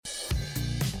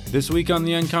This week on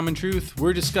The Uncommon Truth,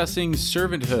 we're discussing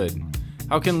servanthood.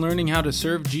 How can learning how to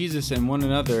serve Jesus and one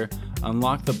another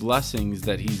unlock the blessings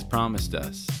that he's promised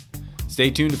us?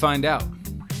 Stay tuned to find out.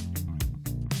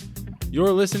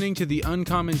 You're listening to The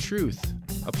Uncommon Truth,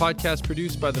 a podcast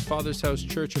produced by the Father's House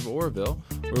Church of Oroville,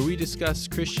 where we discuss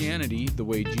Christianity the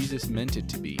way Jesus meant it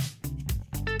to be.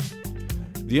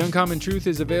 The Uncommon Truth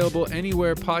is available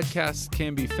anywhere podcasts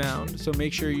can be found, so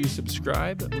make sure you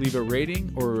subscribe, leave a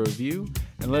rating or a review,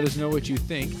 and let us know what you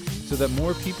think so that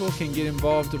more people can get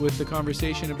involved with the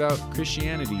conversation about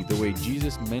Christianity the way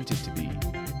Jesus meant it to be.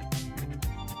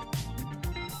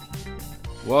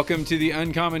 Welcome to The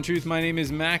Uncommon Truth. My name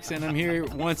is Max, and I'm here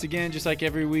once again, just like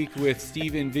every week, with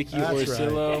Steve and Vicky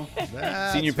Orsillo,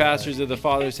 senior pastors of the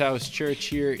Father's House Church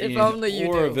here in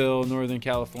Oroville, Northern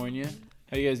California.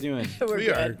 How you guys doing? We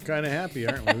are kind of happy,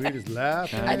 aren't we? We just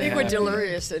laugh. I think we're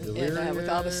delirious with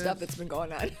all the stuff that's been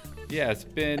going on. Yeah, it's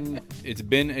been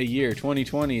a year.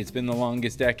 2020. It's been the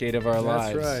longest decade of our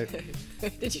lives. That's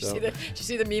right. Did you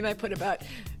see the meme I put about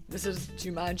this is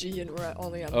Jumanji and we're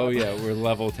only on? Oh yeah, we're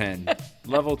level 10.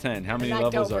 Level 10. How many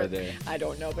levels are there? I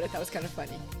don't know, but I thought it was kind of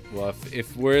funny. Well,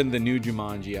 if we're in the new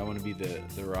Jumanji, I want to be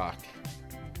the Rock.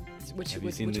 Which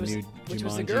was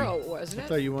the girl, wasn't it? I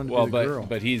thought you wanted to be the girl.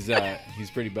 But he's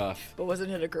pretty buff. But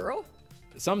wasn't it a girl?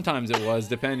 Sometimes it was,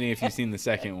 depending if you've seen the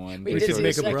second one. We could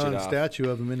make a bronze statue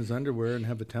of him in his underwear and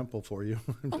have a temple for you.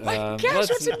 Oh my gosh,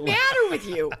 what's the matter with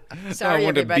you? Sorry, I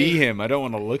want everybody. to be him. I don't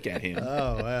want to look at him.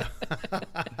 Oh, wow.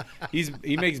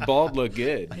 He makes bald look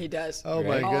good. He does. Oh,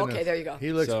 my goodness. Okay, there you go.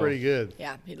 He looks pretty good.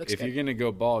 Yeah, he looks good. If you're going to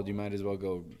go bald, you might as well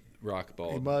go rock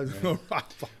bald. You might as well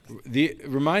rock bald.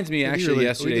 Reminds me, actually,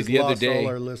 yesterday, the other day. All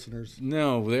our listeners.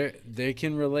 No, they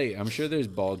can relate. I'm sure there's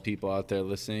bald people out there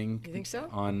listening. You think so?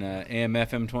 On AM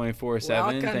FM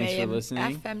 24/7. Thanks for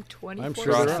listening. FM 24/7. I'm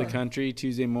sure Across the country,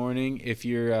 Tuesday morning. If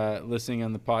you're listening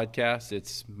on the podcast,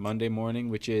 it's Monday morning,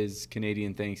 which is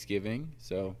Canadian Thanksgiving.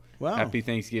 So happy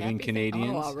Thanksgiving,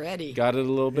 Canadians! Oh, already got it a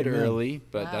little bit early,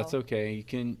 but wow. That's okay.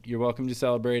 You're welcome to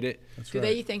celebrate it. Do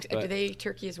they eat do they eat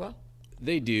turkey as well?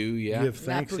 They do, yeah. Give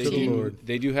thanks to the Lord.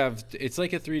 They do have. It's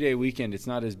like a 3-day weekend. It's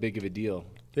not as big of a deal.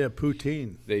 They have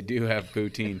poutine. They do have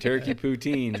poutine. Turkey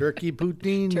poutine. Turkey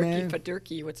poutine, man. Turkey for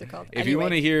turkey. What's it called? If you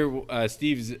want to hear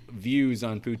Steve's views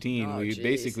on poutine, we geez.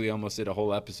 basically almost did a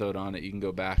whole episode on it. You can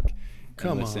go back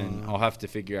and listen. I'll have to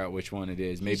figure out which one it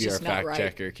is. Maybe our fact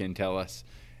checker can tell us,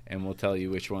 and we'll tell you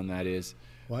which one that is.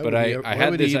 But I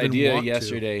had this idea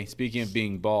yesterday. Speaking of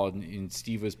being bald, and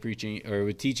Steve was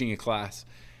teaching a class.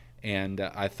 And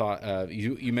I thought,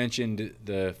 you mentioned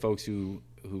the folks who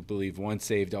believe once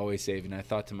saved, always saved. And I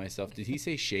thought to myself, did he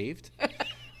say shaved?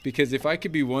 Because if I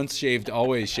could be once shaved,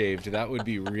 always shaved, that would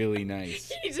be really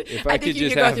nice. If I think you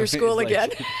could go through school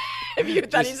again. If you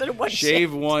thought he said once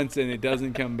shave once and it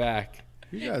doesn't come back.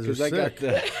 You guys are sick.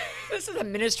 This is a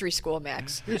ministry school,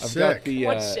 Max. You're sick.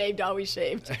 Once shaved, always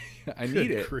shaved. I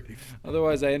need it.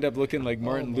 Otherwise, I end up looking like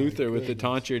Martin Luther with the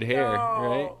tonsured hair,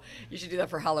 right? You should do that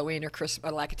for Halloween or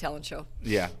Christmas, or like a talent show.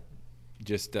 Yeah,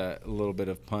 just a little bit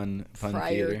of pun Friar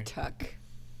theater. tuck.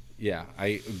 Yeah,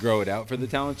 I grow it out for the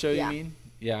talent show. Yeah. You mean?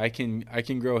 Yeah, I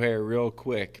can grow hair real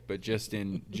quick, but just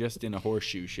in a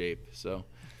horseshoe shape. So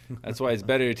that's why it's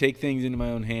better to take things into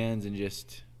my own hands and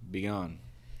just be gone.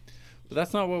 But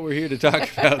that's not what we're here to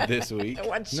talk about this week.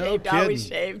 Once shaved, always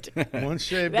shaved. Once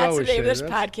shaved, that's always shaved. That's the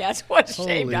name of this podcast. Once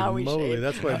shaved, always shaved.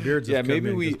 That's why beards have come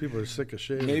in, because people are sick of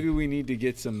shaving. Maybe we need to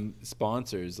get some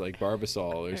sponsors like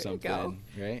Barbasol or something,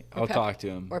 right? I'll talk to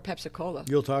him. Or Pepsi-Cola.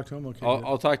 You'll talk to him? Okay.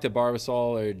 I'll talk to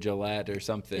Barbasol or Gillette or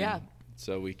something. Yeah.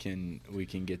 So we can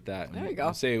get that. There you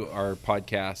go. Say our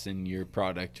podcast and your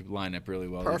product line up really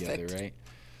well together,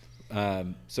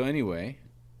 right? So anyway,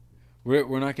 we're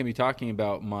not going to be talking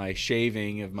about my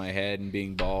shaving of my head and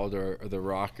being bald or the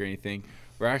Rock or anything.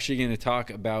 We're actually going to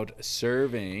talk about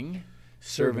servanthood.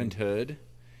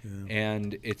 Yeah.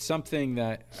 And it's something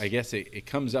that I guess it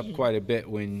comes up quite a bit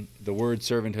when the word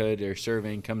servanthood or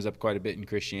serving comes up quite a bit in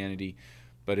Christianity,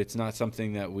 but it's not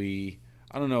something that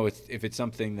I don't know if it's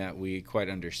something that we quite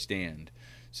understand.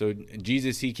 So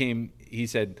Jesus, he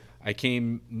said, I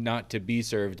came not to be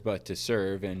served, but to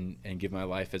serve and give my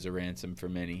life as a ransom for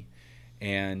many.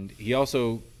 And he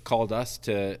also called us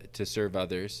to serve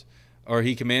others, or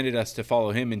he commanded us to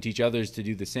follow him and teach others to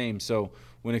do the same. So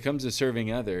when it comes to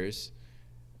serving others,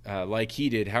 like he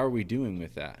did, how are we doing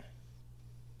with that?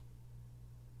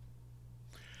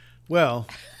 Well,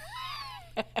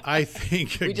 I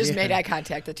think we just made eye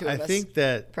contact, the two of us. I think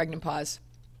that pregnant pause.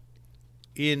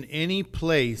 In any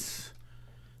place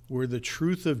where the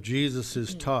truth of Jesus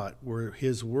is taught, where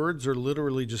his words are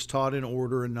literally just taught in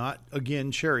order and not,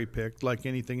 again, cherry-picked like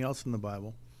anything else in the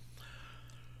Bible,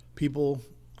 people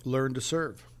learn to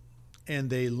serve, and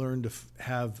they learn to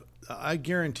have. I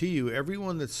guarantee you,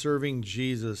 everyone that's serving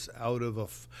Jesus out of a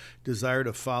desire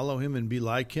to follow him and be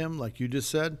like him, like you just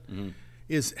said,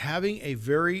 is having a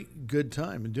very good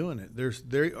time in doing it.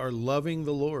 They are loving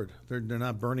the Lord. They're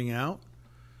not burning out.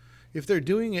 If they're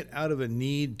doing it out of a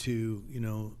need to,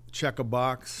 check a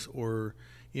box or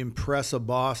impress a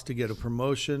boss to get a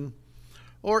promotion,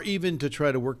 or even to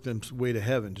try to work their way to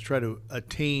heaven, to try to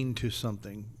attain to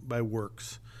something by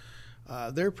works,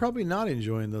 they're probably not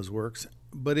enjoying those works.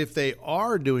 But if they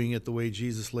are doing it the way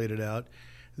Jesus laid it out,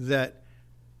 that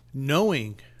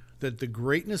knowing that the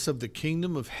greatness of the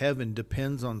kingdom of heaven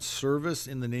depends on service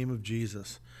in the name of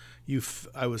Jesus.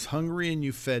 I was hungry and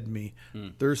you fed me,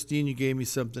 thirsty and you gave me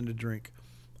something to drink.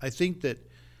 I think that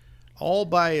all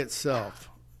by itself,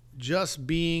 just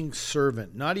being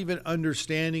servant, not even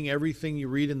understanding everything you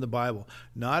read in the Bible,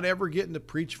 not ever getting to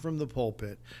preach from the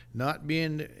pulpit, not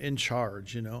being in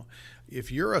charge,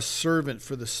 If you're a servant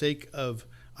for the sake of,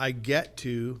 I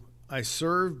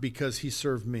serve because he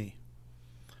served me,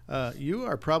 you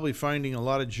are probably finding a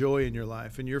lot of joy in your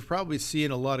life, and you're probably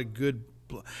seeing a lot of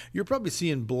you're probably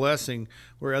seeing blessing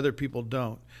where other people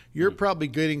don't. You're probably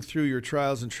getting through your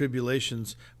trials and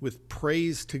tribulations with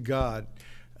praise to God.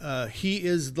 He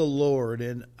is the Lord,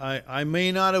 and I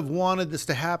may not have wanted this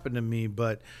to happen to me,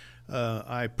 but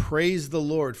I praise the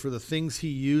Lord for the things he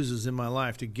uses in my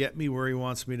life to get me where he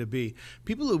wants me to be.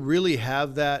 People who really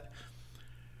have that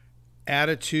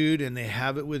attitude and they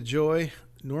have it with joy,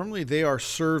 normally they are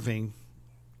serving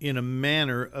in a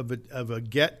manner of a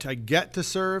get to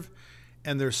serve,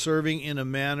 and they're serving in a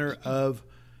manner of,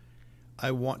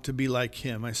 I want to be like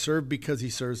him. I serve because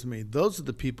he serves me. Those are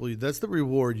the people, that's the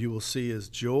reward you will see, is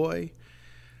joy,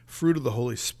 fruit of the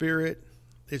Holy Spirit.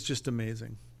 It's just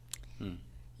amazing.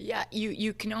 Yeah,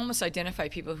 you can almost identify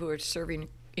people who are serving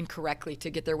incorrectly to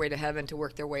get their way to heaven, to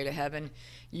work their way to heaven.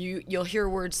 You'll hear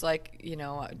words like,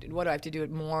 what do I have to do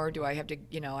it more? Do I have to,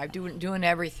 I'm doing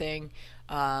everything.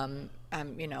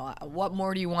 What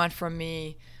more do you want from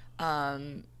me?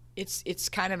 It's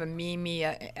kind of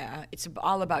a it's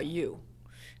all about you.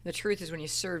 The truth is, when you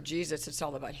serve Jesus, it's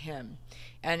all about him,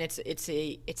 and it's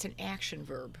an action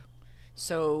verb.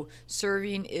 So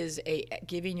serving is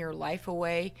giving your life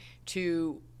away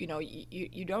to,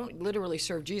 you don't literally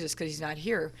serve Jesus because he's not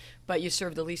here, but you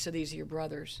serve the least of these, your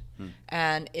brothers.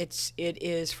 And it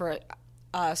is for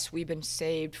us. We've been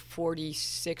saved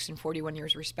 46 and 41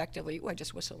 years respectively. Oh, I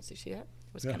just whistled. Did you see that?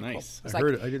 It was kind of nice. Cool. I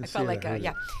heard it. I didn't see it. I felt like,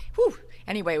 yeah. Whew.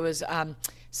 Anyway, it was,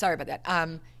 sorry about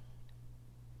that.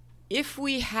 If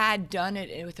we had done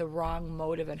it with a wrong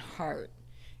motive and heart,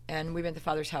 and we've been at the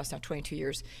Father's house now 22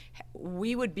 years,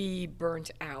 we would be burnt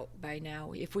out by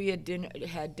now. If we had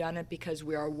done it because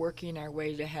we are working our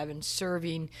way to heaven,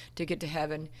 serving to get to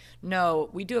heaven, no,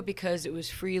 we do it because it was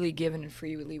freely given and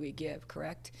freely we give,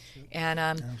 correct?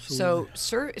 And so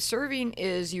serving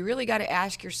is, you really got to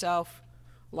ask yourself,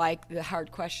 like, the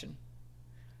hard question.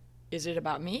 Is it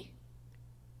about me,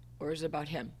 or is it about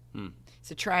him?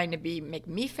 Is it trying to make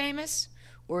me famous,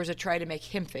 or is it trying to make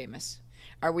him famous?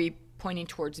 Are we pointing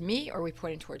towards me, or are we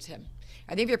pointing towards him?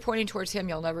 I think if you're pointing towards him,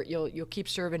 you'll keep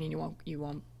serving, and you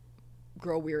won't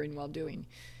grow weary in well doing.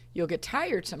 You'll get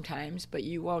tired sometimes, but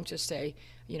you won't just say,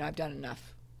 I've done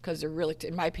enough, because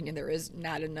in my opinion, there is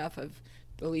not enough of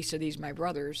the least of these my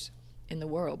brothers in the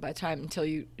world. By the time until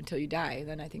you die,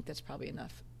 then I think that's probably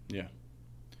enough. Yeah.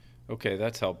 Okay,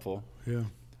 that's helpful. Yeah.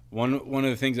 One of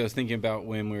the things I was thinking about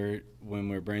when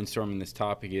we're brainstorming this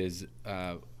topic is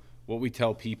what we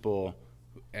tell people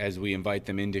as we invite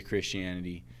them into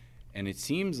Christianity. And it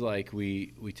seems like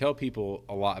we tell people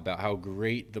a lot about how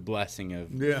great the blessing of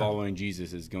following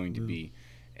Jesus is going to be.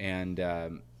 And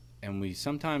we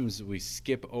sometimes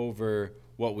skip over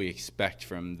what we expect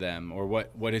from them, or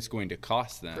what it's going to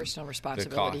cost them. Personal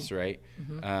responsibility. The cost, right?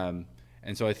 Mm-hmm.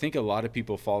 And so I think a lot of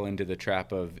people fall into the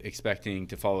trap of expecting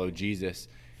to follow Jesus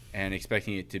and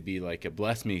expecting it to be like a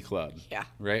bless me club. Yeah.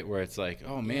 Right? Where it's like,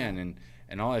 oh man,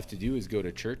 and all I have to do is go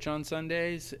to church on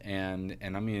Sundays, and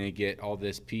I'm going to get all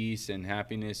this peace and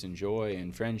happiness and joy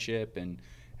and friendship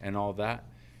and all that.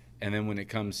 And then when it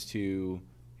comes to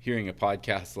hearing a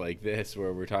podcast like this,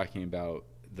 where we're talking about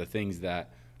the things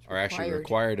that are actually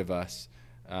required of us,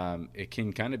 it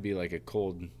can kind of be like a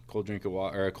cold drink of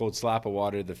water, or a cold slap of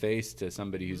water to the face to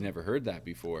somebody who's never heard that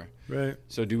before. Right.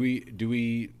 So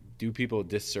do people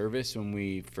disservice when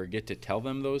we forget to tell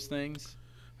them those things?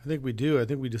 I think we do. I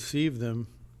think we deceive them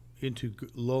into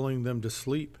lulling them to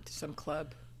sleep. To some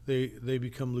club. They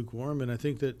become lukewarm. And I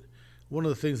think that one of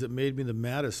the things that made me the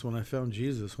maddest when I found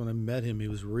Jesus, when I met him, he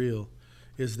was real,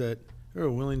 is that they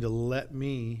were willing to let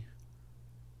me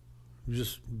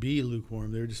just be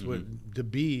lukewarm. They were just to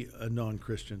be a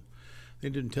non-Christian. They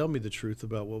didn't tell me the truth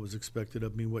about what was expected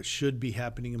of me, what should be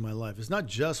happening in my life. It's not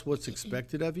just what's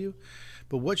expected of you,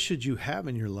 but what should you have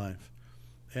in your life.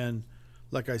 And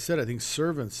like I said, I think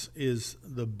servants is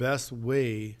the best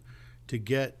way to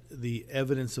get the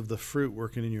evidence of the fruit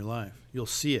working in your life. You'll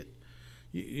see it.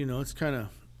 You know, it's kind of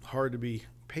hard to be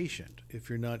patient if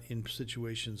you're not in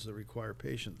situations that require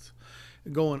patience.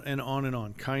 Going and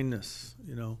on. Kindness,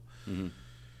 you know. Mm-hmm.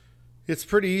 It's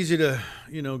pretty easy to,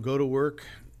 you know, go to work,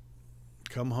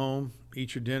 come home,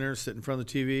 eat your dinner, sit in front of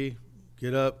the TV,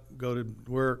 get up, go to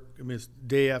work. I mean, it's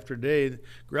day after day,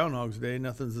 Groundhog's Day,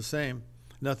 nothing's the same.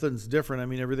 Nothing's different. I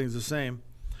mean, everything's the same.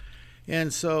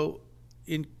 And so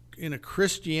in a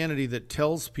Christianity that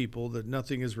tells people that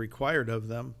nothing is required of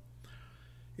them,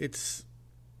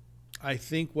 I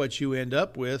think what you end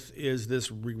up with is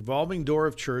this revolving door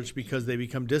of church because they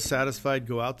become dissatisfied,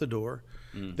 go out the door.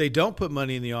 They don't put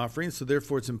money in the offering, so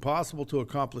therefore it's impossible to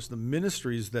accomplish the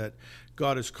ministries that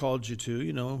God has called you to.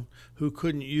 You know, who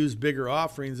couldn't use bigger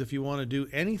offerings if you want to do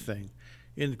anything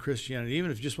in Christianity,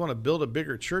 even if you just want to build a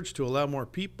bigger church to allow more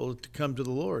people to come to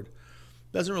the Lord.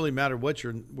 Doesn't really matter what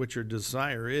your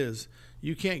desire is.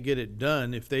 You can't get it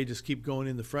done if they just keep going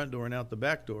in the front door and out the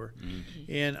back door.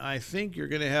 Mm-hmm. And I think you're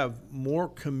going to have more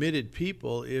committed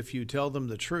people if you tell them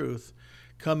the truth.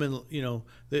 Come in, you know,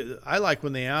 I like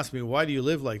when they ask me, why do you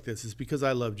live like this? It's because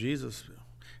I love Jesus.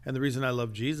 And the reason I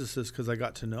love Jesus is because I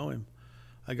got to know him.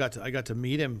 I got to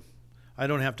meet him. I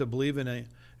don't have to believe in a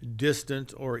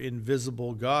distant or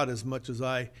invisible God as much as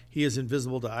he is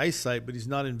invisible to eyesight, but he's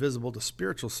not invisible to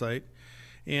spiritual sight.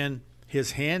 And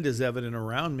his hand is evident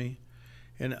around me.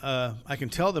 And I can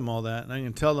tell them all that, and I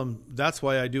can tell them that's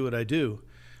why I do what I do.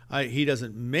 He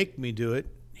doesn't make me do it.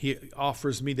 He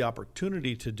offers me the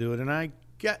opportunity to do it, and I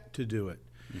get to do it.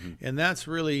 Mm-hmm. And that's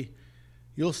really,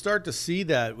 you'll start to see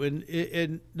that.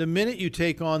 In the minute you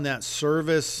take on that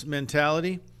service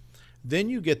mentality, then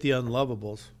you get the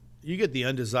unlovables. You get the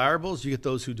undesirables. You get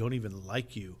those who don't even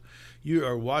like you. You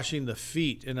are washing the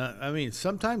feet. And I mean,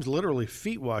 sometimes literally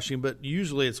feet washing, but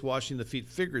usually it's washing the feet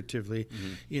figuratively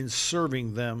in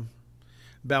serving them,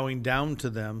 bowing down to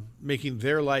them, making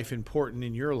their life important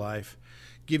in your life,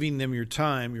 giving them your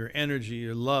time, your energy,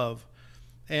 your love.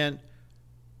 And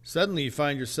suddenly you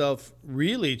find yourself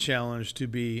really challenged to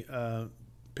be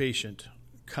patient,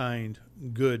 kind,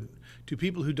 good to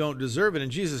people who don't deserve it.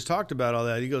 And Jesus talked about all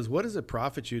that. He goes, what does it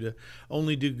profit you to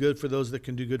only do good for those that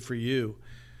can do good for you?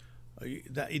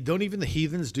 Don't even the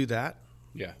heathens do that?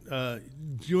 Yeah.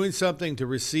 Doing something to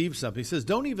receive something. He says,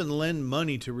 don't even lend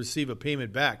money to receive a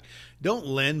payment back. Don't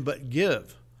lend, but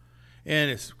give.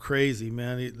 And it's crazy,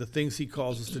 man, the things he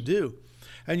calls us to do.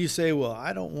 And you say, well,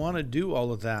 I don't want to do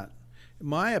all of that.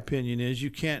 My opinion is you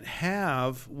can't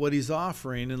have what he's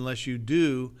offering unless you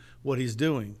do what he's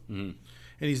doing. Mm-hmm.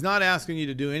 And he's not asking you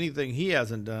to do anything he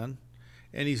hasn't done.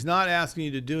 And he's not asking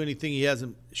you to do anything he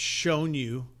hasn't shown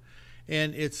you.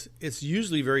 And it's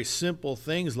usually very simple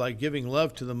things like giving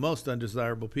love to the most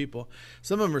undesirable people.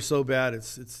 Some of them are so bad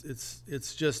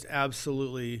it's just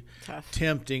absolutely tough.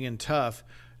 Tempting and tough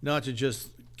not to just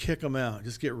kick them out,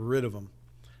 just get rid of them,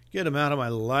 get them out of my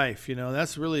life. You know,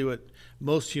 that's really what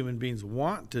most human beings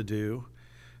want to do.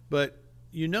 But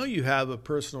you know you have a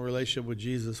personal relationship with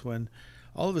Jesus when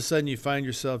all of a sudden you find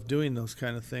yourself doing those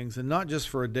kind of things, and not just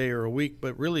for a day or a week,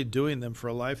 but really doing them for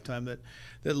a lifetime, that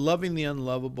loving the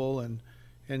unlovable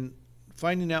and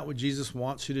finding out what Jesus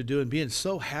wants you to do and being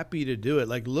so happy to do it.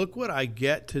 Like, look what I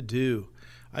get to do.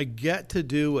 I get to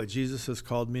do what Jesus has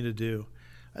called me to do.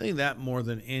 I think that more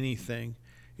than anything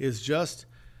is just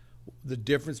the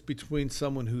difference between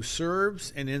someone who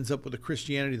serves and ends up with a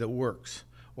Christianity that works,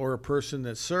 or a person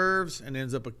that serves and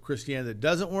ends up with Christianity that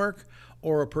doesn't work,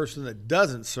 or a person that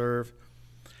doesn't serve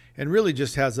and really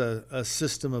just has a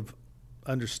system of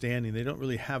understanding. They don't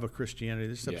really have a Christianity.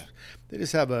 They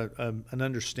just have an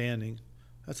understanding.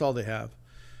 That's all they have.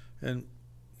 And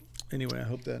anyway, I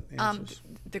hope that answers.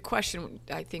 The question,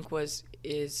 I think,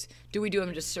 is do we do them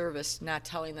a disservice, not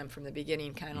telling them from the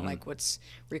beginning kind of like what's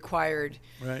required?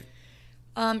 Right.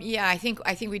 Yeah, I think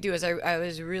we do. As I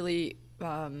was really...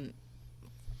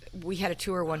 we had a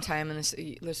tour one time, and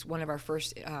this one of our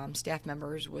first staff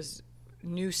members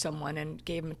knew someone and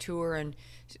gave him a tour, and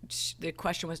the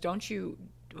question was, why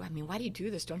do you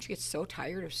do this? Don't you get so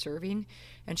tired of serving?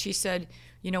 And she said,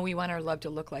 we want our love to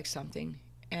look like something.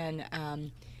 And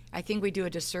I think we do a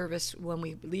disservice when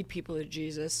we lead people to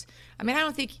Jesus. I mean, I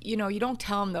don't think, you don't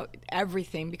tell them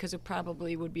everything, because it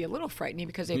probably would be a little frightening,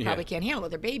 because they probably can't handle it.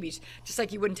 They're babies. Just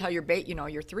like you wouldn't tell your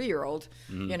your 3-year-old,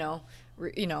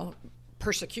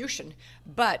 persecution.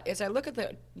 But as I look at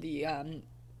the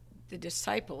the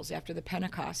disciples after the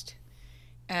Pentecost,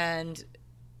 and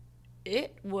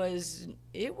it was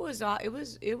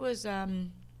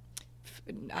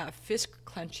fist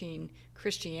clenching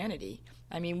Christianity.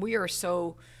 I mean, we are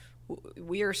so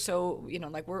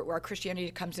like our Christianity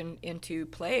comes into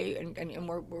play, and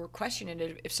we're questioning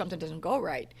it if something doesn't go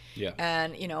right. Yeah.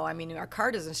 And I mean, our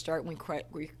car doesn't start when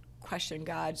we question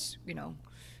God's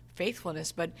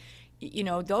faithfulness. But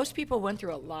those people went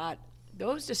through a lot.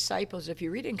 Those disciples, if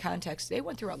you read in context, they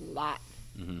went through a lot.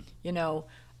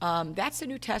 That's the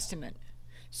New Testament.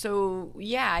 So,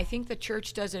 yeah, I think the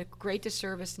church does a great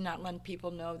disservice not letting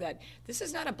people know that this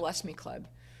is not a bless me club.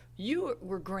 You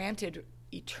were granted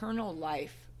eternal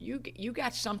life. You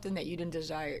got something that you didn't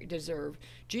deserve.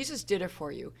 Jesus did it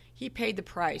for you. He paid the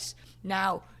price.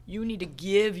 Now you need to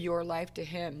give your life to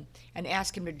him and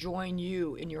ask him to join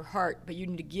you in your heart, but you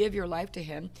need to give your life to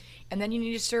him, and then you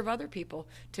need to serve other people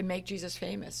to make Jesus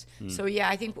famous. So yeah,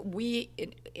 I think we,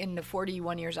 in the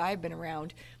 41 years I've been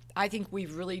around, I think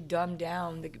we've really dumbed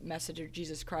down the message of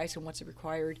Jesus Christ and what's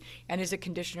required, and is it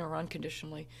conditional or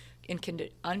unconditionally?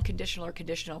 Unconditional or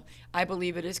conditional? I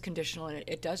believe it is conditional, and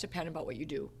it does depend about what you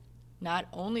do. Not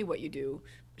only what you do,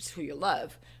 it's who you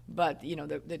love, but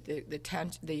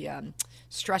the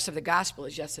stress of the gospel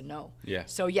is yes and no. Yeah.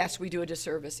 So yes, we do a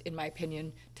disservice, in my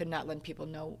opinion, to not letting people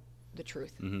know the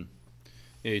truth. Mm-hmm.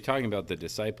 Yeah, you're talking about the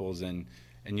disciples, and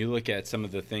you look at some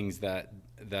of the things that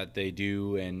they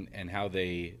do and how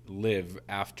they live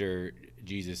after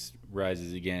Jesus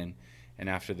rises again and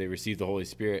after they receive the Holy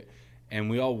Spirit. And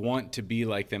we all want to be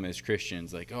like them as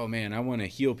Christians. Like, oh, man, I want to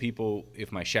heal people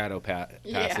if my shadow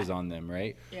passes on them,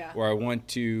 right? Yeah. Or I want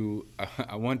to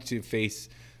face,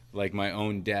 like, my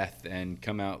own death and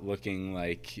come out looking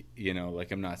like,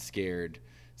 like I'm not scared,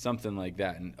 something like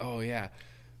that. And, oh, yeah.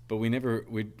 But we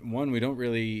don't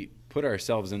really put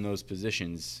ourselves in those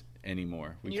positions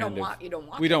anymore. We don't want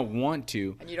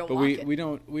to. And you don't but want it.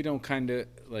 we don't kind of,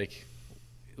 like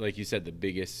you said, the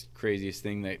biggest, craziest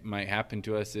thing that might happen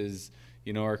to us is,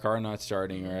 our car not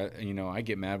starting, or, I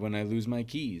get mad when I lose my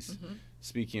keys. Mm-hmm.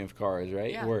 Speaking of cars,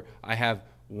 right? Yeah. Or I have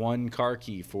one car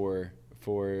key for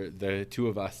the two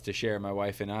of us to share, my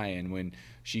wife and I, and when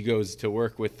she goes to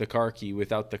work with the car key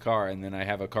without the car, and then I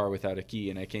have a car without a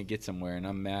key and I can't get somewhere, and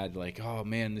I'm mad, like, oh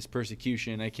man, this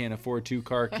persecution, I can't afford 2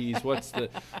 car keys. What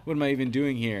am I even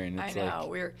doing here? And it's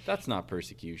that's not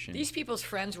persecution. These people's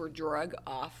friends were drug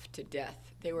off to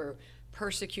death. They were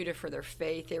persecuted for their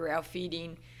faith. They were out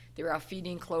feeding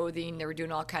clothing. They were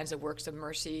doing all kinds of works of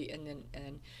mercy,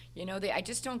 and I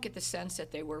just don't get the sense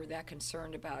that they were that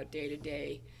concerned about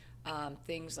day-to-day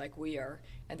things like we are.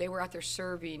 And they were out there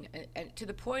serving, and to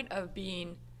the point of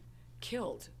being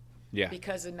killed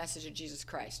because of the message of Jesus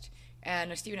Christ.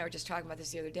 And Steve and I were just talking about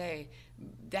this the other day.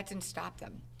 That didn't stop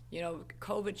them.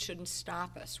 COVID shouldn't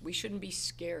stop us. We shouldn't be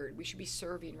scared. We should be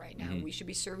serving right now. Mm-hmm. We should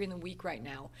be serving the weak right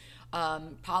now.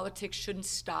 Politics shouldn't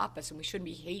stop us, and we shouldn't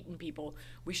be hating people.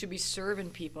 We should be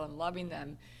serving people and loving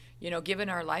them, giving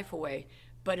our life away.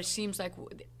 But it seems like,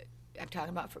 I'm talking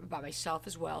about myself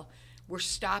as well, we're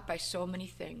stopped by so many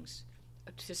things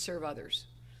to serve others.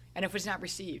 And if it's not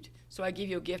received, so I give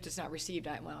you a gift, it's not received,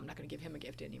 I'm not going to give him a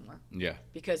gift anymore. Yeah.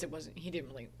 Because he didn't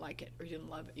really like it, or he didn't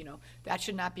love it. That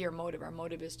should not be our motive. Our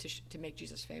motive is to make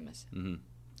Jesus famous. Mm-hmm.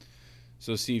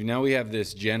 So Steve, now we have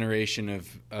this generation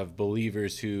of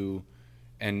believers who,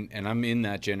 and I'm in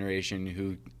that generation,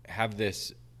 who have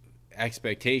this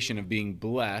expectation of being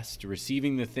blessed,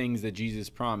 receiving the things that Jesus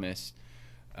promised,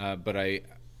 but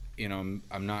I'm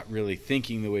not really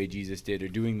thinking the way Jesus did or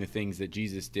doing the things that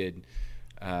Jesus did.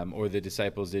 Or the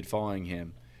disciples did following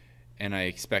him, and I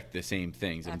expect the same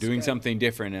things. I'm doing something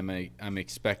different, and I'm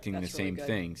expecting the same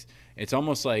things. It's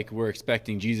almost like we're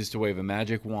expecting Jesus to wave a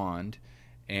magic wand,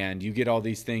 and you get all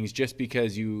these things just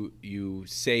because you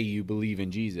say you believe in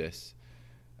Jesus,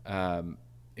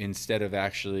 instead of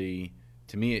actually,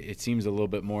 to me, it seems a little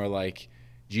bit more like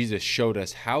Jesus showed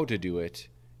us how to do it,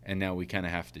 and now we kind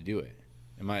of have to do it.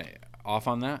 Am I off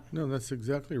on that? No, that's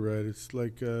exactly right. It's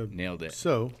like... Nailed it.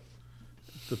 So...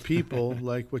 The people,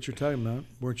 like what you're talking about,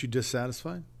 weren't you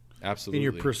dissatisfied? Absolutely. In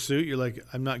your pursuit, you're like,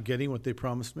 I'm not getting what they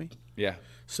promised me. Yeah.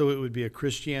 So it would be a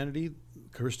Christian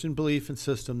belief and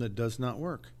system that does not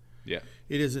work. Yeah.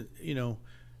 It isn't,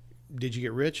 did you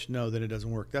get rich? No, then it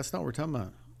doesn't work. That's not what we're talking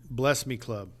about. Bless me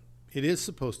club. It is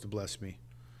supposed to bless me.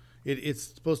 It's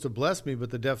supposed to bless me, but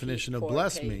the definition of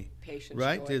bless me, patience,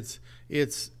 right? Joy.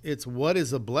 It's what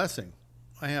is a blessing?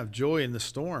 I have joy in the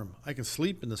storm. I can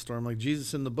sleep in the storm like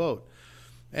Jesus in the boat.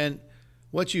 And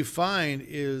what you find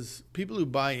is people who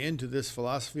buy into this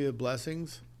philosophy of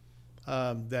blessings,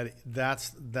 that's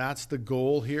the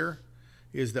goal here,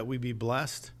 is that we be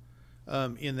blessed.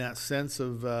 in that sense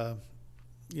of,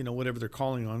 whatever they're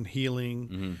calling on,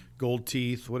 healing, gold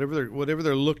teeth, whatever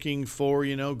they're looking for,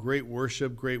 great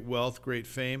worship, great wealth, great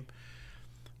fame.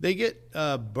 They get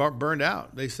burned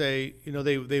out. They say,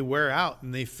 they wear out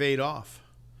and they fade off.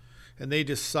 And they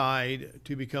decide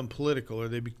to become political, or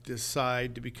they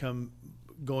decide to become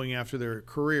going after their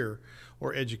career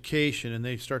or education, and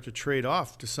they start to trade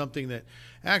off to something that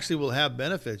actually will have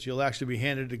benefits. You'll actually be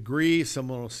handed a degree.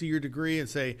 Someone will see your degree and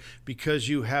say, because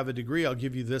you have a degree, I'll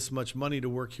give you this much money to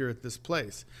work here at this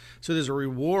place. So there's a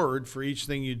reward for each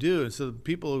thing you do. And so the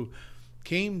people who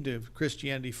came to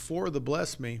Christianity for the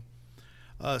bless me,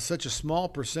 such a small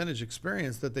percentage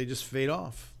experience that they just fade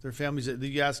off. Their families,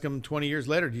 you ask them 20 years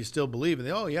later, do you still believe? And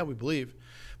they, oh yeah, we believe.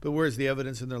 But where's the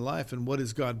evidence in their life, and what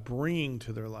is God bringing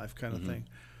to their life, kind of thing.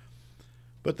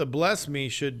 But the bless me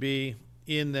should be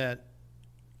in that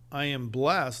I am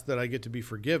blessed that I get to be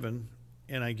forgiven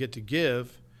and I get to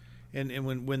give. And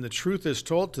when the truth is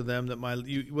told to them that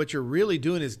what you're really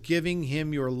doing is giving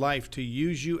him your life to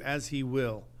use you as he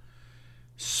will,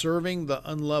 serving the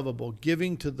unlovable,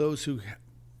 giving to those who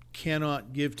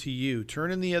cannot give to you,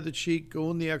 turning the other cheek,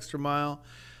 going the extra mile,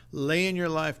 laying your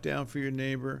life down for your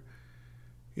neighbor,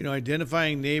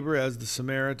 identifying neighbor as the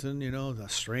Samaritan, the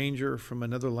stranger from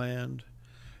another land,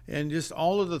 and just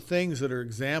all of the things that are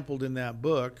exampled in that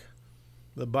book,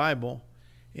 the Bible.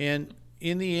 And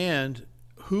in the end,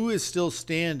 who is still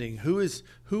standing? Who is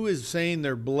saying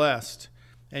they're blessed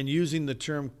and using the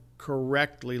term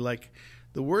correctly? Like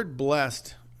the word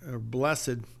blessed or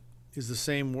blessed is the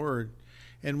same word.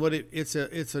 And what it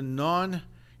doesn't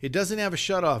have a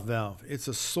shutoff valve. It's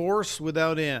a source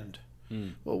without end.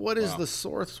 Well, what is the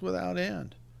source without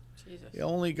end? Jesus.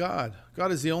 Only God.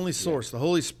 God is the only source. The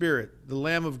Holy Spirit, the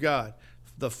Lamb of God,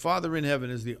 the Father in heaven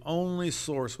is the only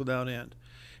source without end.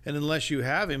 And unless you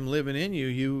have him living in you,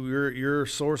 your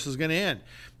source is going to end.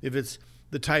 If it's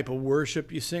the type of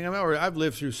worship you sing, I've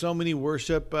lived through so many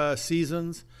worship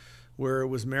seasons where it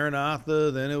was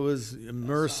Maranatha, then it was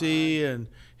Mercy and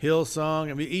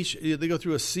Hillsong. They go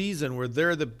through a season where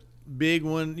they're the big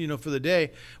one, for the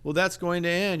day. Well, that's going to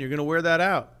end. You're going to wear that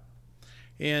out.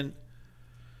 And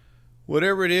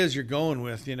whatever it is you're going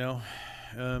with,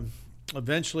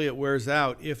 eventually it wears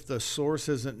out if the source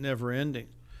isn't never ending.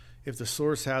 If the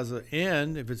source has an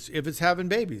end, if it's having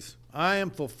babies. I am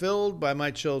fulfilled by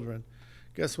my children.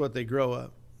 Guess what? They grow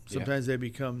up. Sometimes they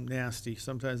become nasty.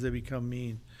 Sometimes they become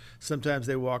mean. Sometimes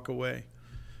they walk away.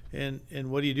 And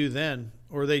what do you do then?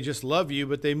 Or they just love you,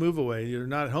 but they move away. You're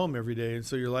not at home every day, and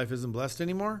so your life isn't blessed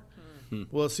anymore?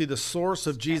 Well, see, the source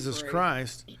of Jesus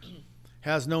Christ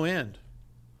has no end.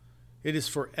 It is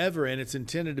forever, and it's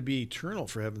intended to be eternal,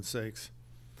 for heaven's sakes.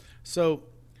 So,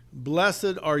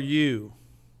 blessed are you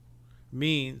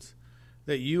means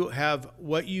that you have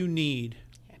what you need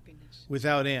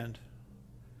without end.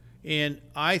 And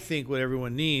I think what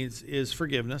everyone needs is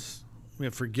forgiveness. We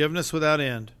have forgiveness without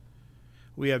end.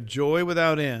 We have joy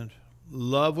without end,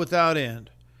 love without end,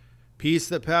 peace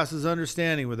that passes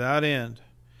understanding without end.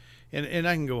 And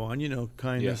I can go on,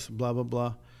 kindness, blah, blah,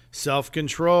 blah,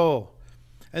 self-control.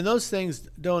 And those things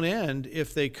don't end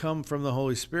if they come from the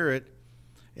Holy Spirit.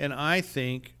 And I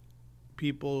think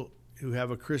people who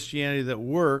have a Christianity that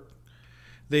work,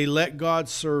 they let God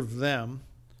serve them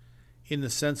in the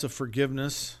sense of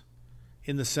forgiveness,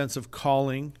 in the sense of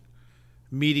calling,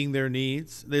 meeting their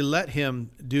needs. They let him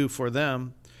do for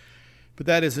them. But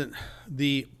that isn't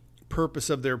the purpose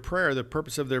of their prayer. The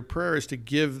purpose of their prayer is to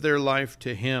give their life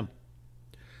to him,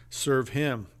 serve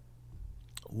him.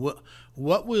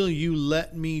 What will you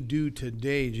let me do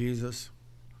today, Jesus?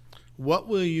 What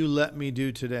will you let me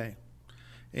do today?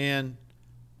 And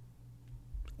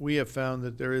we have found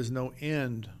that there is no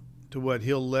end to what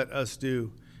he'll let us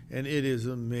do. And it is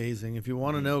amazing. If you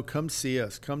want to know, come see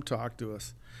us. Come talk to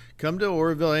us. Come to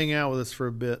Oroville, hang out with us for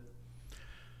a bit.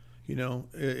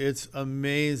 It's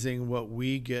amazing what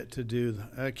we get to do.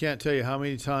 I can't tell you how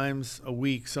many times a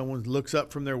week someone looks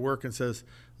up from their work and says,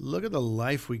 look at the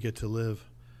life we get to live.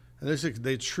 And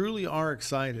they truly are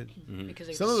excited.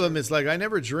 Mm-hmm. Some of them, it's like, I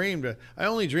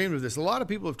only dreamed of this. A lot of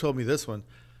people have told me this one.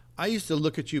 I used to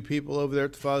look at you people over there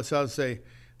at the Father's house and say,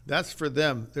 that's for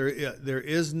them. There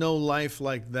is no life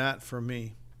like that for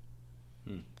me.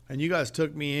 And you guys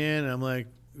took me in, and I'm like,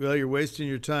 well, you're wasting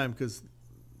your time because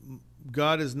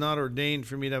God has not ordained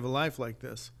for me to have a life like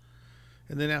this.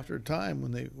 And then after a time,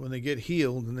 when they get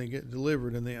healed and they get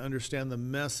delivered and they understand the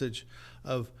message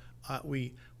of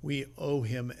we owe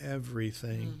him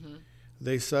everything,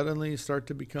 they suddenly start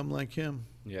to become like him.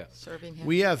 Yeah, serving him.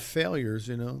 We have failures,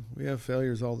 We have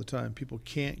failures all the time. People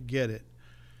can't get it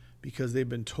because they've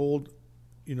been told,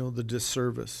 the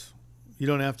disservice. You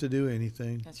don't have to do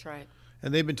anything. That's right.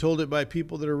 And they've been told it by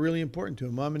people that are really important to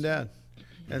them, mom and dad.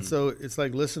 And so it's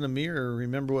like, listen to me or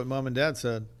remember what mom and dad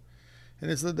said.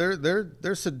 And it's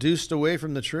they're seduced away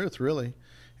from the truth, really.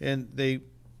 And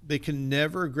they can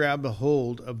never grab a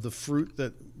hold of the fruit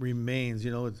that remains.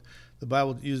 You know, the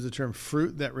Bible uses the term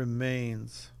fruit that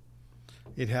remains.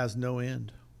 It has no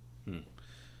end.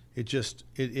 It just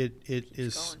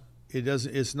it's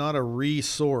not a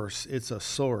resource, it's a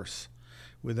source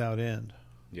without end.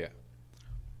 Yeah.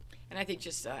 And I think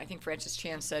Francis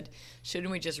Chan said,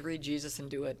 shouldn't we just read Jesus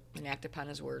and do it and act upon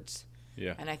his words?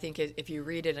 Yeah. And I think if you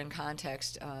read it in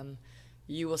context,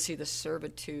 you will see the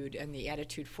servitude and the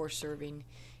attitude for serving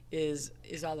is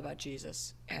all about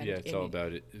Jesus. And it's all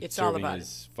about it. It's serving all about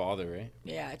his Father, right?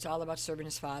 Yeah, it's all about serving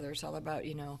his Father. It's all about,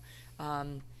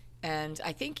 and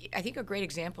I think a great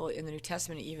example in the New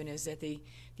Testament even is that the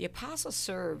apostles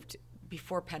served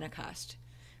before Pentecost,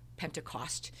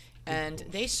 and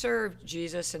they served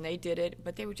Jesus and they did it,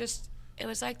 but they were just it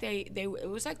was like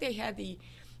they had the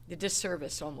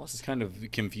disservice almost. It's kind of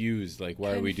confused, like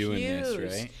why are we doing this,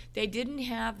 right? They didn't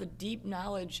have the deep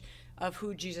knowledge of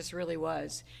who Jesus really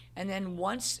was, and then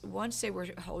once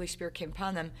Holy Spirit came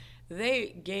upon them,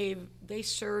 they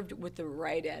served with the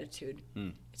right attitude.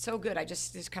 It's so good. I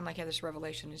just kind of like had this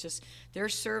revelation. It's just their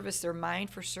service, their mind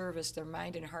for service, their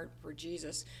mind and heart for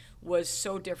Jesus was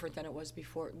so different than it was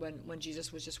before when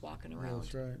Jesus was just walking around.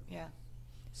 That's right. Yeah.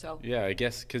 So. Yeah, I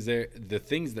guess because the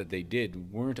things that they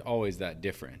did weren't always that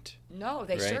different. No,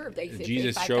 they right? served.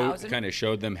 Jesus kind of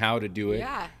showed them how to do it.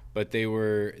 Yeah. But they're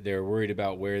worried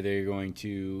about where they're going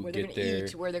to where get they're going to their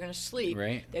eat, where they're going to sleep.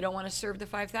 Right. They don't want to serve the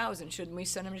 5,000. Shouldn't we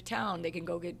send them to town? They can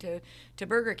go get to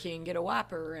Burger King, get a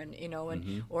Whopper, and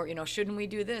or shouldn't we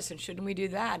do this and shouldn't we do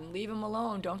that and leave him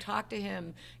alone? Don't talk to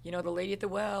him. The lady at the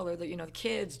well or the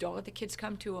kids. Don't let the kids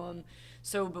come to him.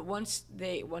 So, but once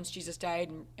Jesus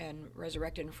died and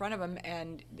resurrected in front of them,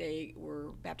 and they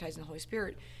were baptized in the Holy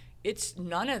Spirit, it's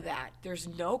none of that. There's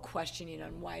no questioning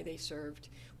on why they served.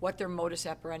 What their modus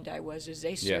operandi was is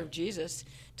they served Jesus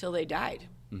till they died.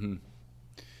 Mm-hmm.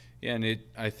 Yeah, and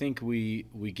I think we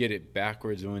get it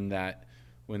backwards when that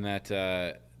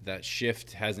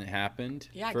shift hasn't happened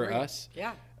for us.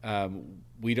 Yeah.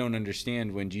 We don't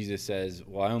understand when Jesus says,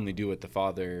 "Well, I only do what the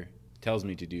Father tells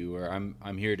me to do," or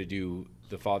I'm here to do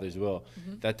the Father's will.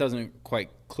 Mm-hmm. That doesn't quite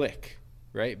click,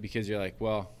 right? Because you're like,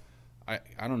 well,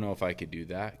 I don't know if I could do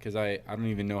that because I don't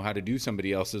even know how to do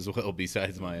somebody else's will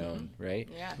besides my own, right?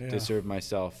 Yeah. To serve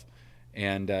myself.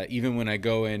 And even when I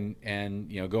go in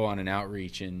and go on an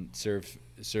outreach and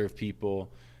serve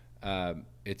people,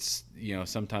 it's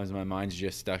sometimes my mind's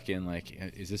just stuck in like,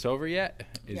 is this over yet?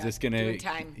 Is this gonna doing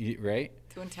time, right?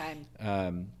 Doing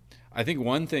time. I think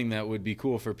one thing that would be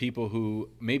cool for people who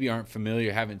maybe aren't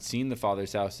familiar, haven't seen the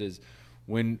Father's house is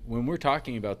when we're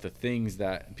talking about the things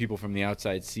that people from the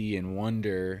outside see and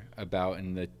wonder about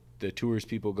and the tours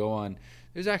people go on,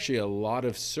 there's actually a lot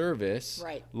of service,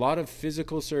 right. A lot of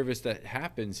physical service that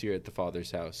happens here at the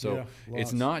Father's house. So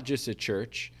it's not just a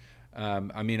church.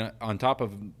 On top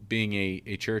of being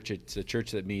a church, it's a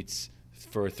church that meets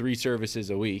for 3 services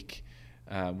a week,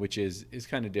 which is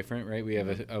kind of different, right? We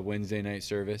have a Wednesday night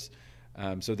service.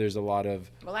 So there's a lot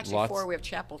of... Well, actually 4, we have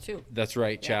chapel too. That's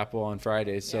right, chapel on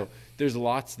Fridays. So there's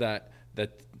lots that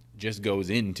just goes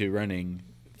into running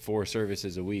 4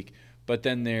 services a week. But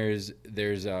then there's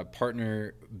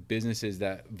partner businesses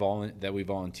that we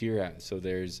volunteer at. So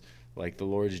there's like the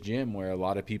Lord's Gym, where a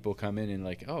lot of people come in and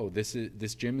like, oh, this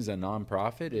gym is a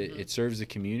nonprofit. It serves the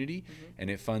community, and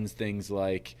it funds things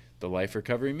like the Life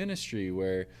Recovery Ministry,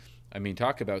 where...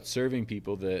 talk about serving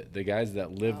people. The guys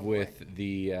that live with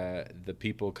the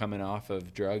people coming off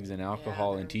of drugs and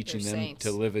alcohol and teaching them saints.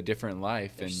 to live a different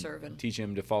life They're and serving. teaching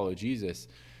them to follow Jesus.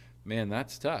 Man,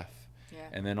 that's tough. Yeah.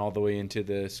 And then all the way into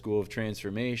the School of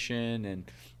Transformation.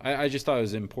 And I just thought it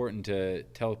was important to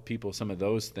tell people some of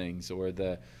those things, or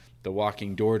the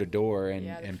walking door to door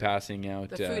and passing out.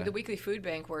 The weekly food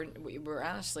bank, where we're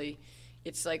honestly,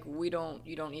 it's like you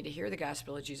don't need to hear the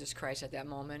gospel of Jesus Christ at that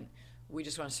moment. We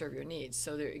just want to serve your needs.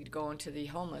 So they're going to the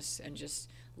homeless and just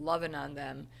loving on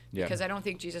them. Because I don't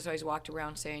think Jesus always walked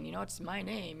around saying, it's my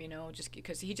name, just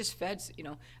because he just fed,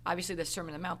 obviously the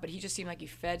Sermon on the Mount, but he just seemed like he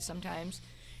fed sometimes.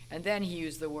 And then he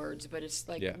used the words. But it's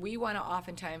like we want to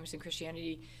oftentimes in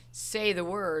Christianity say the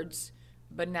words,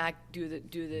 but not do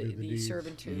the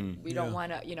servitude. Mm-hmm. We don't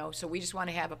want to, so we just want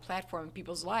to have a platform in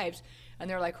people's lives. And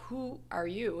they're like, who are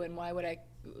you and why would I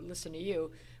listen to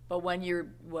you? But when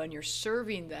you're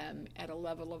serving them at a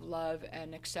level of love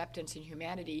and acceptance and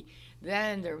humanity,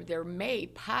 then there may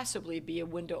possibly be a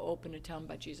window open to tell them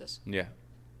about Jesus. Yeah.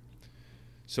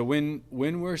 So when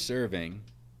we're serving,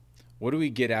 what do we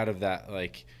get out of that?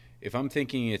 Like, if I'm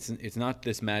thinking it's not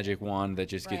this magic wand that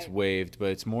just gets Right. waved, but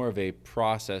it's more of a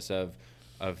process of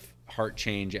heart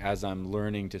change as I'm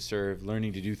learning to serve,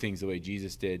 learning to do things the way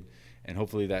Jesus did, and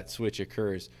hopefully that switch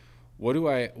occurs. What do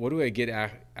I get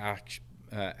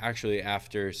actually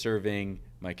after serving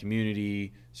my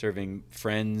community, serving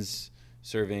friends,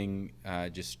 serving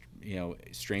just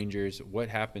strangers? What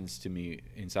happens to me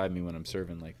inside me when I'm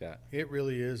serving like that? It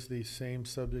really is the same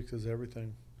subject as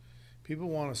everything. People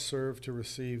want to serve to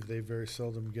receive. They very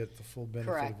seldom get the full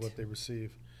benefit Correct. of what they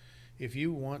receive. If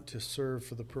you want to serve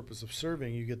for the purpose of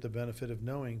serving, you get the benefit of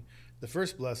knowing the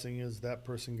first blessing is that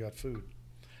person got food.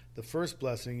 The first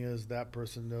blessing is that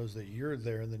person knows that you're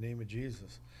there in the name of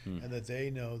Jesus and that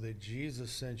they know that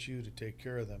Jesus sent you to take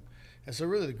care of them. And so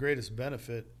really the greatest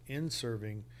benefit in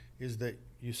serving is that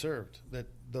you served, that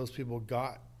those people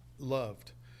got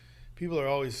loved. People are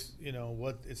always,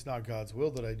 it's not God's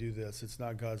will that I do this. It's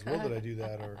not God's will that I do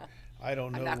that, or I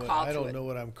don't know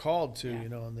what I'm called to,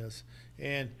 on this.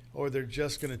 Or they're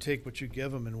just going to take what you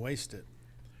give them and waste it.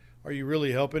 Are you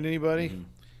really helping anybody? Mm-hmm.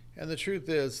 And the truth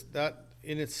is that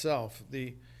in itself,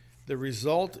 the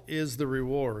result is the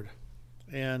reward.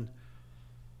 And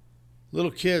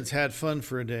little kids had fun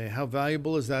for a day. How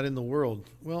valuable is that in the world?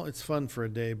 Well, it's fun for a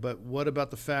day, but what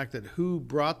about the fact that who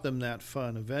brought them that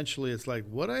fun? Eventually, it's like,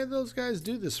 what do those guys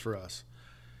do this for us?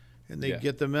 And they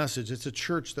get the message. It's a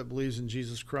church that believes in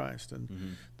Jesus Christ.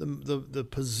 And the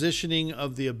positioning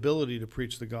of the ability to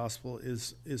preach the gospel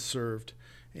is served.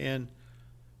 And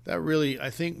that really, I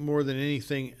think more than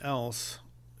anything else,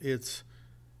 it's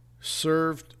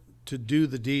served to do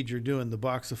the deed you're doing. The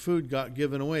box of food got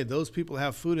given away. Those people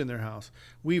have food in their house.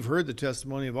 We've heard the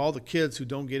testimony of all the kids who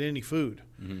don't get any food.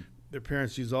 Mm-hmm. Their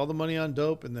parents use all the money on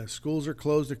dope, and the schools are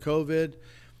closed to COVID,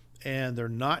 and they're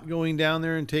not going down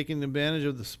there and taking advantage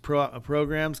of the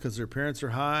programs because their parents are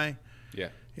high. Yeah.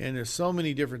 And there's so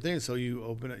many different things. So you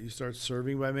open it, you start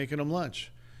serving by making them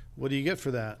lunch. What do you get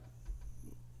for that?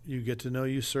 You get to know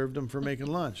you served them for making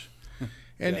lunch.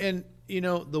 And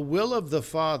the will of the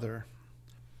Father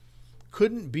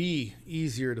couldn't be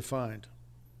easier to find.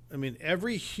 I mean,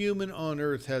 every human on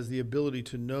earth has the ability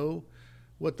to know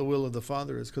what the will of the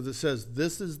Father is, because it says,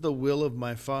 this is the will of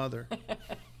my Father.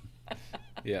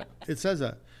 Yeah. It says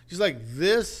that. Just like,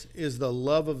 this is the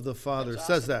love of the Father. That's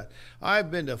awesome. It says that. I've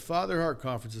been to Father Heart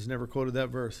conferences, never quoted that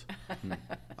verse.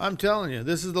 I'm telling you,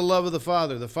 this is the love of the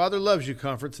Father. The Father loves you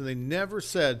conference, and they never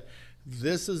said,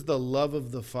 this is the love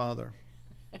of the Father.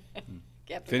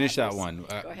 Finish that one.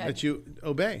 Go ahead. That you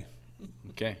obey.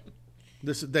 Okay.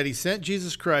 That he sent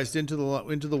Jesus Christ into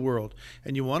the world.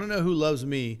 And you want to know who loves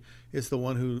me, it's the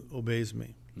one who obeys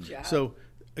me. Yeah. So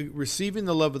receiving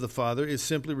the love of the Father is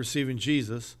simply receiving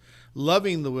Jesus.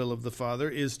 Loving the will of the Father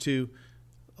is to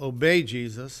obey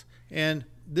Jesus. And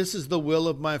this is the will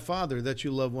of my Father, that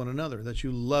you love one another, that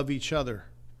you love each other,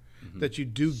 that you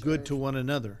do good to one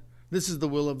another. This is the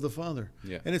will of the Father.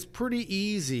 Yeah. And it's pretty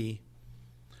easy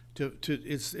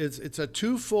it's a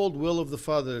twofold will of the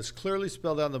Father that's clearly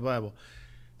spelled out in the Bible,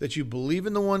 that you believe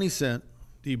in the one he sent,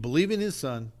 that you believe in his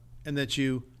Son, and that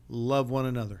you love one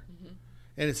another. Mm-hmm.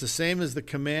 And it's the same as the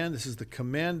command. This is the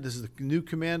command. This is the new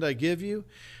command I give you.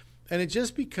 And it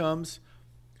just becomes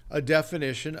a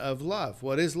definition of love.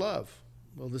 What is love?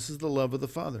 Well, this is the love of the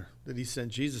Father, that he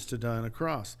sent Jesus to die on a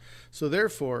cross. So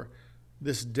therefore,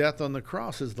 this death on the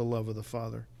cross is the love of the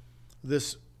Father.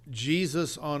 This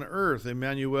Jesus on earth,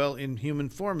 Emmanuel in human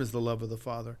form, is the love of the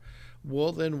Father.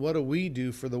 Well, then what do we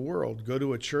do for the world? Go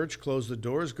to a church, close the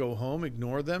doors, go home,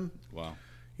 ignore them? Wow.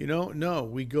 No,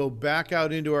 we go back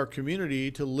out into our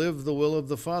community to live the will of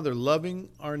the Father, loving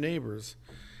our neighbors,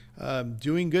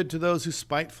 doing good to those who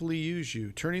spitefully use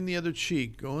you, turning the other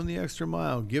cheek, going the extra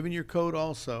mile, giving your coat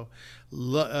also.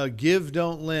 Give,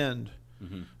 don't lend.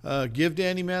 Mm-hmm. Give to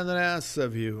any man that asks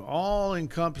of you. All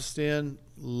encompassed in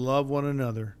love one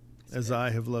another as I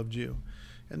have loved you.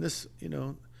 And this,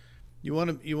 you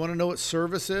want to know what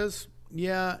service is?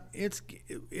 Yeah, it's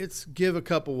give a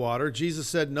cup of water. Jesus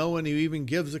said no one who even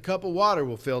gives a cup of water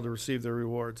will fail to receive their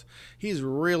rewards. He's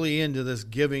really into this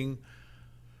giving.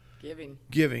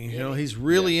 He's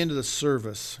really into the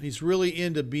service. He's really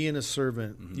into being a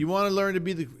servant. Mm-hmm. You want to learn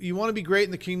to you want to be great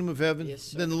in the kingdom of heaven?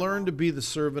 Yes, then learn to be the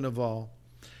servant of all.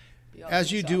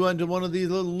 As you do unto one of the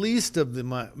least of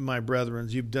my brethren,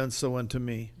 you've done so unto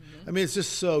me. Mm-hmm. I mean, it's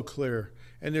just so clear.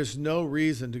 And there's no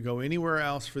reason to go anywhere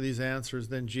else for these answers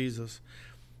than Jesus.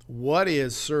 What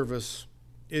is service?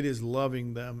 It is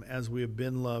loving them as we have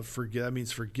been loved. That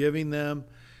means forgiving them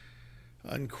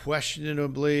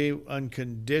unquestionably,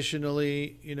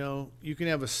 unconditionally. You can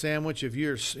have a sandwich if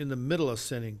you're in the middle of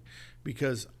sinning,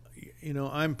 because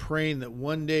I'm praying that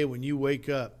one day when you wake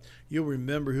up, you'll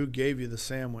remember who gave you the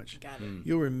sandwich. Got it.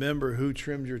 You'll remember who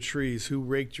trimmed your trees, who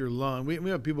raked your lawn. We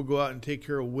have people go out and take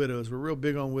care of widows. We're real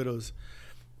big on widows.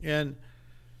 And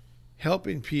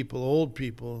helping people, old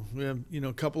people. We have,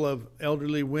 a couple of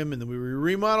elderly women that we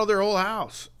remodeled their whole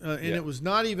house. And it was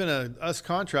not even us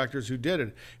contractors who did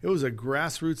it. It was a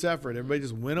grassroots effort. Everybody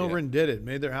just went over and did it,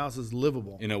 made their houses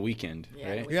livable. In a weekend,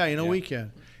 right? Yeah, in a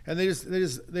weekend. And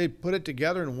they put it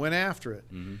together and went after it.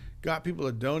 Got people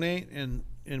to donate, and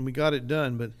we got it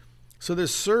done. But so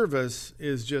this service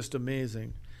is just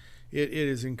amazing. It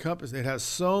is encompassed. It has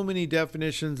so many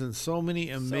definitions and so many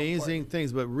amazing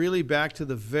things. But really, back to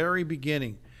the very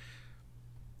beginning.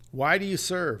 Why do you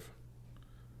serve?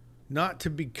 Not to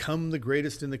become the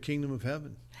greatest in the kingdom of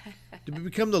heaven. To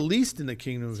become the least in the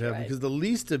kingdom of heaven, because the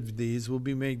least of these will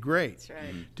be made great.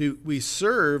 That's right. We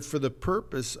serve for the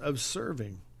purpose of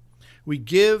serving. We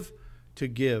give to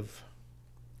give.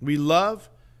 We love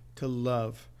to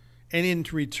love. And in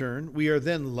return, we are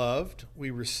then loved.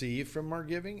 We receive from our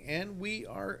giving, and we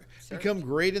are become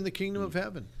great in the kingdom of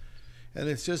heaven. And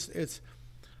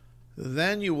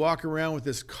then you walk around with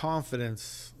this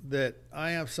confidence that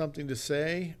I have something to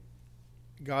say.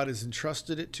 God has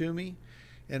entrusted it to me,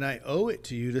 and I owe it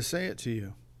to you to say it to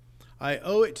you. I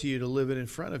owe it to you to live it in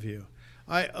front of you.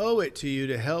 I owe it to you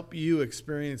to help you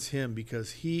experience him,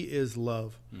 because he is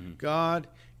love. God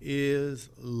is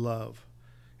love.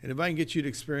 And if I can get you to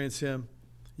experience him,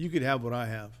 you could have what I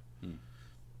have.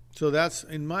 So that's,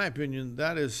 in my opinion,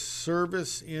 that is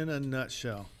service in a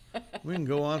nutshell. We can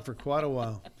go on for quite a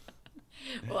while.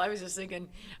 Well, I was just thinking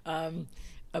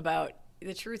about,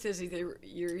 the truth is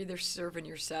you're either serving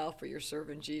yourself or you're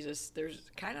serving Jesus. There's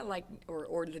kind of like,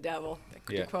 or the devil,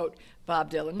 to quote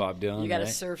Bob Dylan. You got to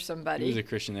serve somebody. He was a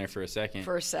Christian there for a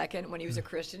second. When he was a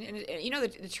Christian. And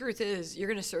the truth is, you're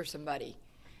going to serve somebody.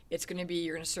 It's going to be,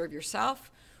 you're going to serve yourself,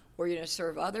 or you're going to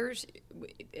serve others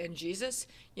and Jesus.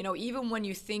 Even when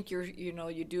you think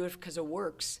you do it because of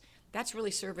works, that's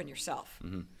really serving yourself.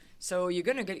 So you're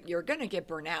going to get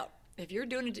burnt out. If you're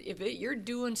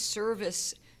doing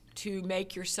service to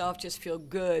make yourself just feel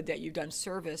good that you've done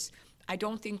service, I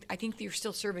think that you're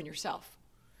still serving yourself.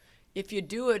 If you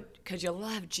do it because you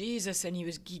love Jesus and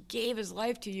he gave his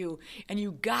life to you and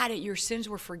you got it, your sins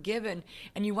were forgiven,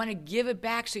 and you want to give it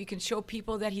back so you can show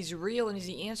people that he's real and he's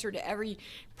the answer to every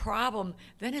problem,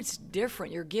 then it's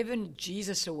different. You're giving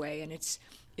Jesus away, and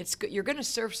you're going to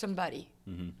serve somebody.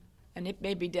 And it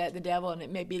may be the devil, and it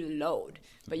may be the load,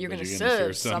 but you're going to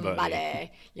serve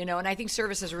somebody. And I think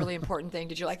service is a really important thing.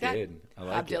 Did you like that? I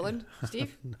like Bob Dylan,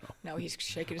 Steve? No, he's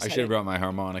shaking his head. I should have brought my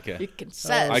harmonica. You can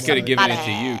serve I could have given it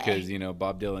to you, because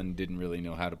Bob Dylan didn't really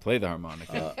know how to play the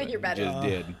harmonica. You're better. He just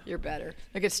did. You're better.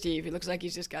 Look at Steve. He looks like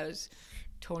he's just got his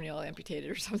toenail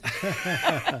amputated or something.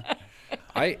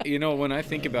 When I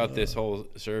think about this whole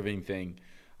serving thing,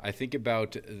 I think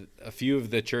about a few of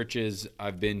the churches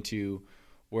I've been to,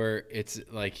 where it's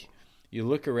like you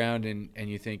look around and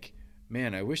you think,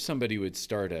 man, I wish somebody would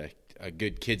start a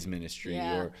good kids ministry,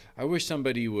 or I wish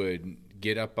somebody would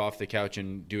get up off the couch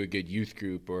and do a good youth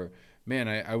group, or man,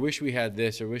 I wish we had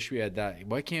this, or wish we had that.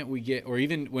 Why can't we get, or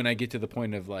even when I get to the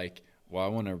point of like, well, I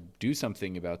want to do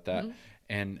something about that.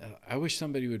 And I wish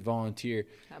somebody would volunteer.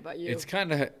 How about you? It's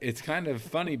kind of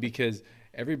funny because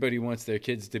everybody wants their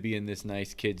kids to be in this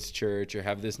nice kids church or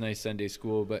have this nice Sunday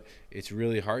school, but it's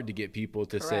really hard to get people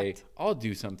to say, I'll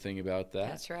do something about that.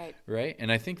 That's right. Right?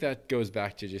 And I think that goes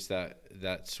back to just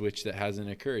that switch that hasn't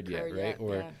occurred yet, right?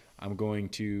 Or I'm going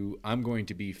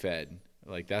to be fed.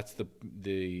 Like that's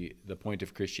the point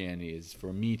of Christianity, is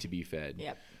for me to be fed.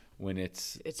 Yep. When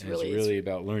it's really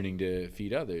about learning to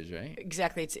feed others, right?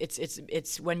 Exactly.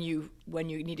 It's when you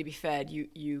need to be fed,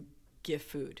 you give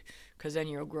food, because then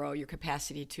you'll grow. Your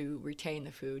capacity to retain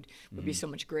the food would be so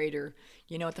much greater.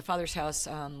 At the Father's House,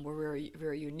 we're very,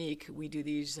 very unique. We do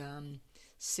these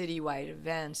citywide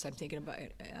events. I'm thinking about,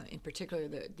 in particular,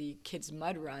 the Kids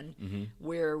Mud Run,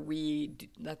 where we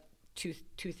let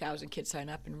 2,000 kids sign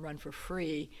up and run for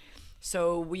free.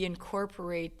 So we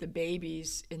incorporate the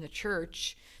babies in the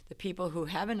church, the people who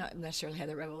haven't necessarily had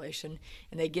the revelation,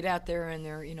 and they get out there and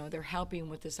they're helping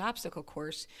with this obstacle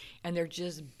course, and they're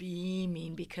just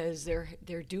beaming because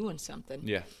they're doing something.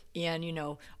 Yeah.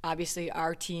 And obviously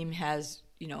our team has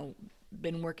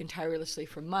been working tirelessly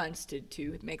for months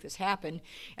to make this happen,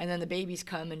 and then the babies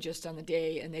come and just on the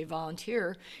day and they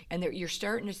volunteer, and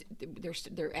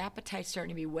their appetite's starting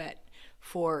to be whet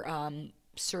for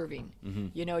serving.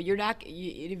 You're not.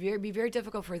 It'd be very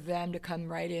difficult for them to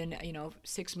come right in,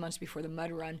 6 months before the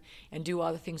mud run and do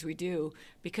all the things we do,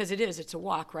 because it's a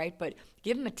walk, right? But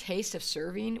give them a taste of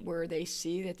serving, where they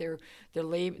see that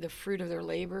the fruit of their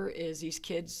labor is these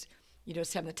kids,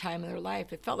 just having the time of their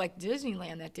life. It felt like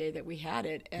Disneyland that day that we had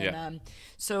it. And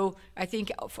so I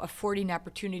think affording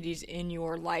opportunities in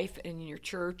your life and in your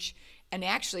church. And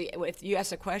actually, if you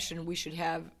ask a question, we should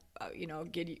have a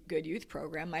good youth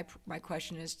program. My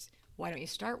question is, why don't you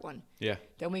start one? Yeah.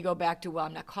 Then we go back to, well,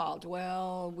 I'm not called.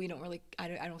 Well, we don't really, I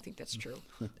don't think that's true.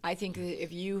 I think that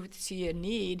if you see a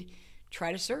need,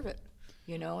 try to serve it,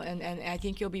 and I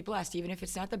think you'll be blessed, even if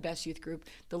it's not the best youth group.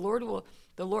 The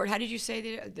Lord, how did you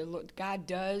say that? God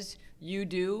does, you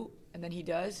do, and then he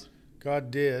does? God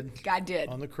did.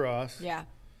 On the cross. Yeah.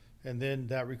 And then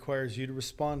that requires you to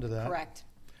respond to that. Correct.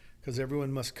 Because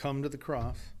everyone must come to the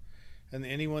cross. And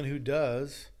anyone who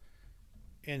does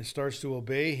and starts to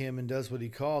obey him and does what he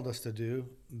called us to do,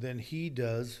 then he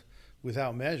does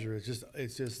without measure.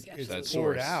 It's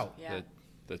poured out. Yeah.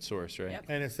 That source, right? Yep.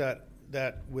 And it's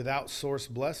that without source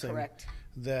blessing. Correct.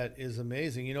 That is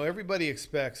amazing. Everybody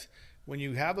expects when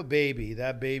you have a baby,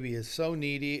 that baby is so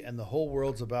needy and the whole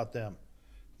world's about them.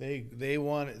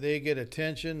 They get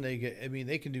attention.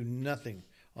 They can do nothing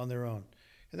on their own.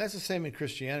 And that's the same in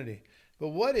Christianity. But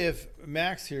what if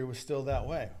Max here was still that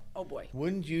way? Oh boy.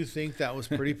 Wouldn't you think that was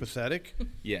pretty pathetic?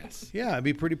 Yes. Yeah, it'd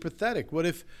be pretty pathetic. What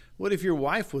if your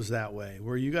wife was that way,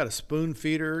 where you got to spoon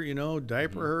feed her,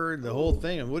 diaper her, the whole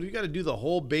thing? And what if you got to do the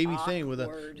whole baby thing with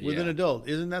an adult?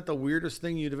 Isn't that the weirdest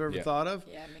thing you'd have ever thought of?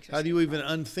 Yeah, it makes us How do you even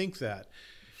unthink that?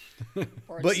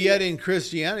 But yet in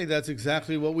Christianity, that's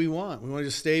exactly what we want. We want to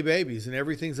just stay babies, and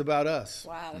everything's about us.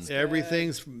 Wow, that's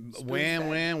everything's good. wham,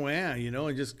 wham, wham,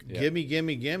 and just gimme,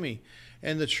 gimme, gimme.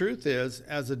 And the truth is,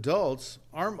 as adults,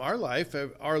 our life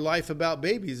about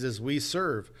babies is we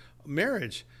serve.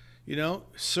 Marriage,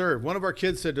 serve. One of our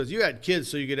kids said to us, "You had kids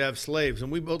so you could have slaves,"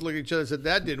 and we both looked at each other and said,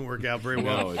 "That didn't work out very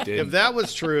well." No, it didn't. If that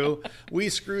was true, we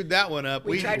screwed that one up.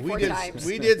 We tried 4 times.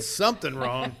 We did something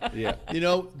wrong. Yeah.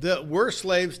 We're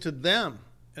slaves to them.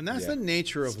 And that's the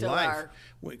nature of Still life. are.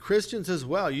 Christians as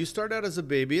well. You start out as a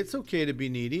baby. It's okay to be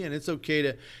needy, and it's okay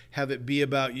to have it be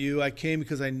about you. I came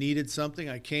because I needed something.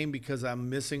 I came because I'm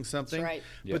missing something. That's right.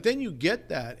 Yeah. But then you get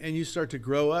that, and you start to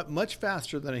grow up much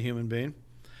faster than a human being.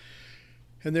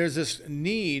 And there's this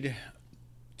need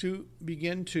to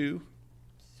begin to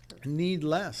need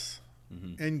less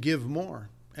and give more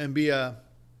and be a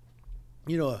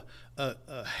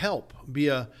help, be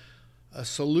a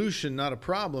solution, not a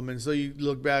problem. And so you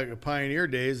look back at pioneer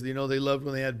days, they loved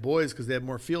when they had boys because they had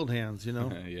more field hands,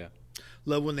 Yeah.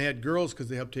 Loved when they had girls because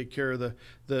they helped take care of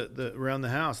the around the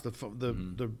house,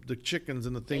 the chickens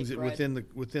and the things that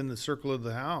within the circle of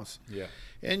the house. Yeah.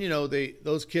 And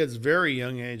those kids very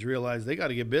young age realize they got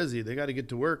to get busy, they got to get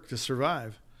to work to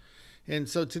survive. And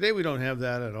so today we don't have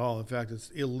that at all. In fact, it's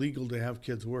illegal to have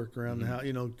kids work around the house.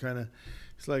 Kind of.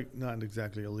 It's like not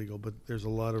exactly illegal, but there's a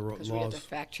lot of laws. We had to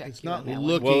fact check it's you not on that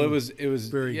looking. Well, it was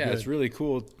very good. It's really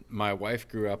cool. My wife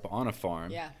grew up on a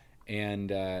farm. Yeah.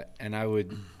 And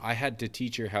I had to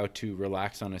teach her how to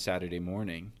relax on a Saturday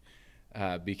morning,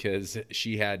 because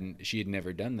she had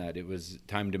never done that. It was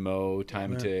time to mow,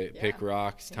 time to pick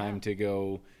rocks, time to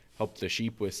go help the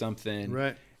sheep with something.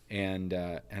 Right. And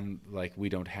like we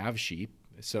don't have sheep.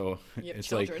 So it's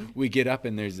children. like we get up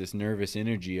and there's this nervous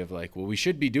energy of like, well, we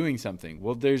should be doing something.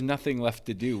 Well, there's nothing left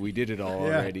to do. We did it all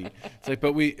already. It's like,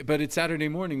 but it's Saturday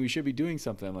morning. We should be doing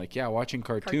something. I'm like, yeah, watching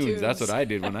cartoons. That's what I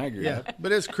did when I grew up.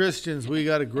 But as Christians, we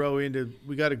got to grow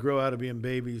out of being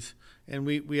babies, and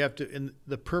we have to. And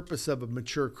the purpose of a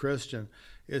mature Christian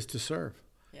is to serve.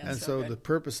 Yeah, and so the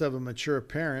purpose of a mature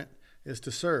parent is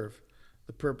to serve.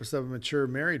 The purpose of a mature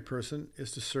married person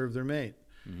is to serve their mate.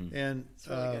 Mm-hmm. And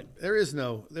really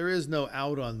there is no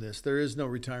out on this. There is no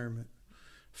retirement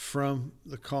from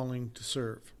the calling to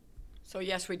serve. So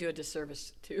yes, we do a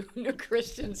disservice to new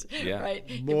Christians, right?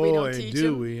 Boy, if we don't teach do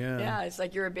them, we, yeah. Yeah, it's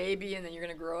like you're a baby and then you're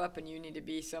going to grow up and you need to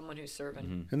be someone who's serving.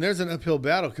 Mm-hmm. And there's an uphill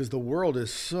battle because the world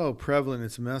is so prevalent.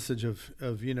 Its message of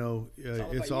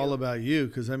it's all about you.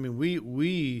 Because I mean,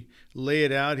 we lay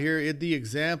it out here. The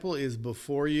example is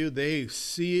before you. They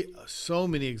see so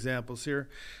many examples here.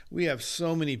 We have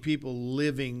so many people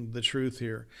living the truth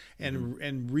here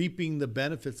and reaping the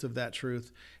benefits of that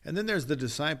truth. And then there's the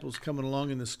disciples coming along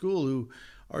in the school who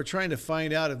are trying to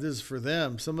find out if this is for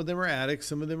them. Some of them are addicts.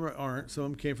 Some of them aren't. Some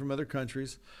of them came from other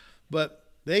countries. But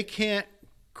they can't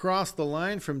cross the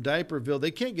line from Diaperville. They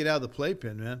can't get out of the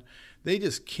playpen, man. They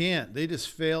just can't. They just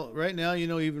fail. Right now,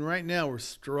 even right now, we're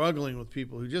struggling with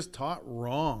people who just taught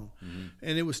wrong. Mm-hmm.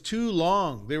 And it was too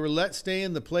long. They were let stay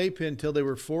in the playpen until they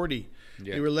were 40.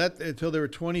 Yeah. They were let until they were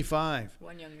 25.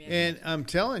 One young man. And I'm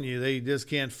telling you, they just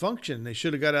can't function. They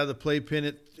should have got out of the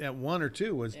playpen at 1 or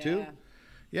 2. Was it 2?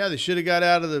 Yeah, they should have got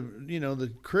out of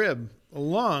the crib a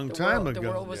long time ago. The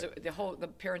world was the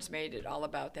parents made it all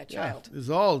about that child.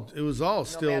 It was all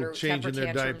still changing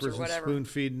their diapers and spoon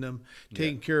feeding them,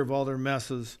 taking care of all their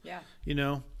messes. Yeah.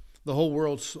 The whole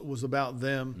world was about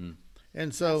them.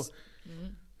 And so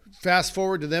fast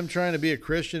forward to them trying to be a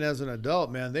Christian as an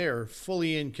adult, man, they are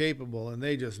fully incapable and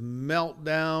they just melt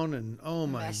down and oh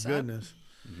my goodness.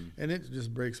 And it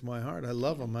just breaks my heart. I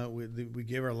love them. We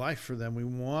gave our life for them. We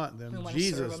want them.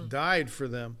 Jesus died for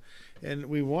them, and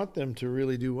we want them to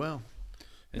really do well.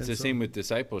 It's the same with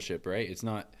discipleship, right? It's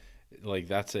not like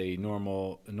that's a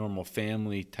normal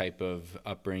family type of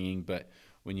upbringing, but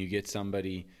when you get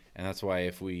somebody, and that's why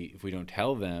if we don't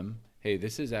tell them, hey,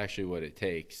 this is actually what it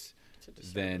takes,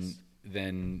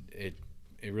 then it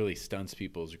really stunts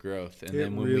people's growth. And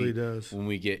then when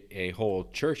we get a whole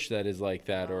church that is like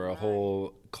that, or a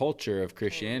whole culture of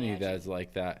Christianity that is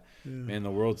like that, man,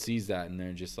 the world sees that and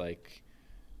they're just like,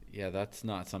 yeah, that's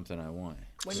not something I want.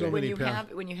 When you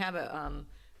have a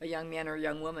young man or a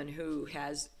young woman who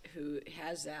has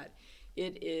that,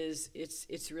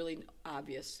 it's really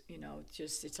obvious.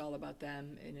 It's all about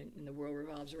them, and the world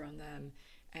revolves around them.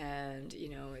 And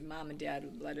mom and dad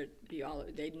let it be all.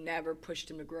 They never pushed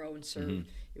him to grow and serve. Mm-hmm.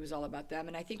 It was all about them.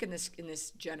 And I think in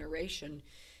this generation,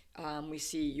 we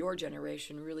see your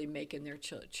generation really making their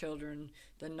children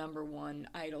the number one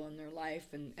idol in their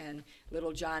life. And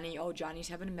little Johnny, Johnny's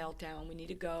having a meltdown. We need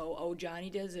to go. Oh, Johnny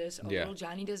does this. Oh, little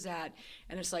Johnny does that.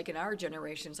 And it's like in our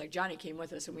generation, it's like Johnny came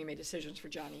with us and we made decisions for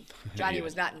Johnny. Johnny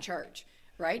was not in charge.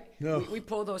 Right? No. We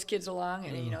pull those kids along,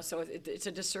 and so it's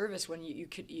a disservice when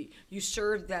you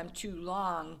serve them too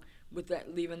long with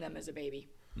that, leaving them as a baby.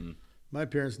 My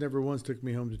parents never once took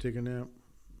me home to take a nap.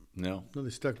 No,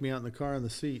 they stuck me out in the car in the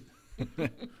seat.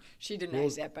 She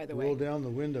denies that, by the way. Roll down the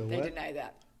window. They deny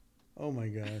that. Oh my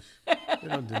gosh, they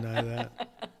don't deny that.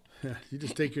 You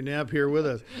just take your nap here with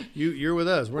us. You're with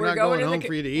us. We're not going home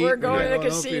for you to eat. We're going to the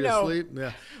casino. Sleep.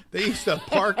 Yeah. They used to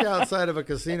park outside of a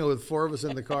casino with 4 of us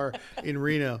in the car in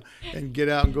Reno and get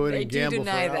out and go in and gamble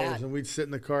for hours. And we'd sit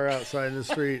in the car outside in the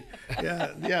street.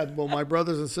 Yeah. Well, my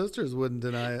brothers and sisters wouldn't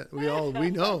deny it.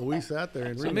 We know. We sat there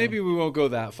in Reno. So maybe we won't go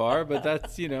that far, but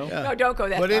that's No, don't go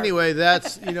that far. But anyway,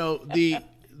 that's the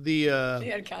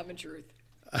uncommon truth.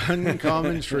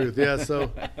 Uncommon truth, yeah.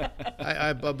 So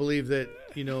I believe that,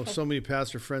 so many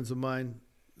pastor friends of mine,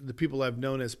 the people I've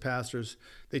known as pastors,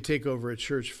 they take over a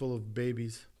church full of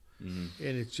babies. Mm-hmm.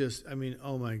 And it's just,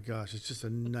 oh my gosh, it's just a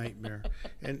nightmare.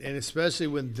 and especially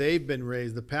when they've been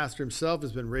raised, the pastor himself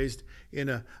has been raised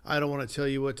in I don't want to tell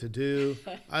you what to do.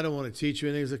 I don't want to teach you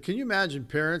anything. So can you imagine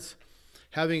parents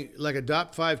having,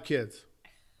 adopt 5 kids?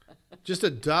 Just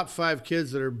adopt 5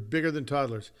 kids that are bigger than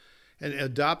toddlers. And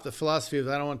adopt the philosophy of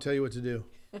I don't want to tell you what to do.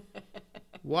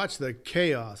 Watch the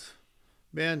chaos.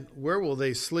 Man, where will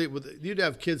they sleep? You'd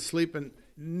have kids sleeping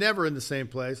never in the same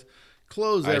place.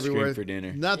 Clothes everywhere. Ice cream for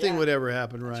dinner. Nothing would ever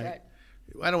happen right. Right.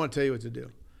 I don't want to tell you what to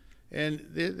do. And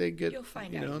they get, you'll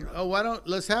find out.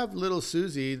 Let's have little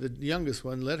Susie, the youngest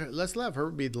one, let's let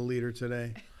her be the leader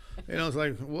today. It's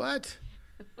like, what?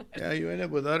 Yeah, you end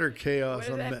up with utter chaos.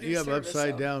 You have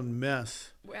upside down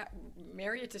mess.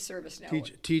 Marry it to service now.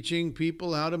 Teaching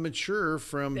people how to mature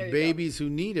from babies who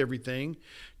need everything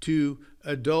to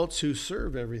adults who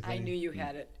serve everything. I knew you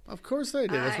had it. Of course I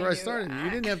did. That's where I started. You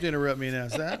didn't have to interrupt me and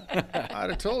ask that. I'd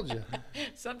have told you.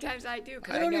 Sometimes I do.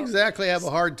 I don't exactly have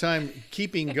a hard time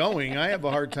keeping going. I have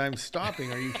a hard time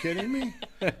stopping. Are you kidding me?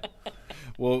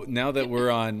 Well, now that we're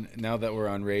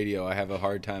on radio, I have a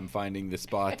hard time finding the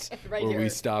spots where we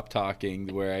stop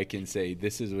talking, where I can say,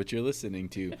 this is what you're listening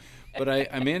to. But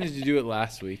I managed to do it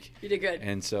last week. You did good.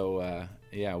 And so,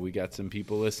 we got some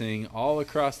people listening all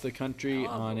across the country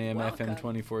on AM/FM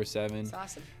 24/7. That's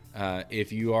awesome.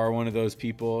 If you are one of those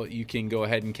people, you can go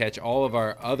ahead and catch all of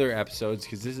our other episodes,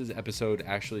 because this is episode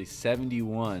actually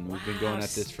 71. We've been going at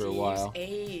this for a while.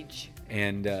 Age.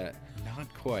 And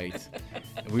not quite.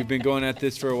 We've been going at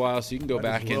this for a while, so you can go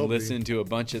back and listen to a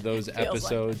bunch of those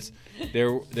episodes.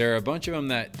 There are a bunch of them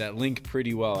that link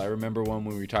pretty well. I remember one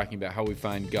when we were talking about how we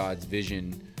find God's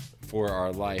vision for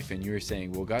our life, and you were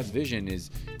saying, well, God's vision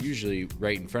is usually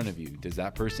right in front of you. Does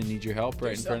that person need your help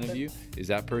right in front of you? Does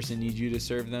that person need you to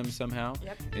serve them somehow?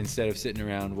 Yep. Instead of sitting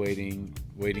around waiting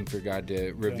for God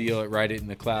to reveal it, write it in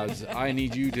the clouds. I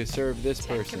need you to serve this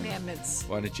person. Commandments.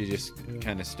 Why don't you just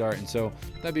kind of start? And so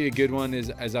that'd be a good one.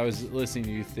 As I was listening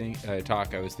to you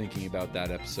talk, I was thinking about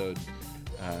that episode,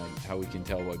 how we can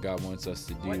tell what God wants us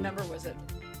to do. What number was it?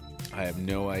 I have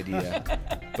no idea.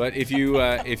 But if you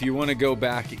want to go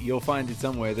back, you'll find it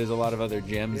somewhere. There's a lot of other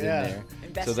gems in there.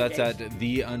 So that's at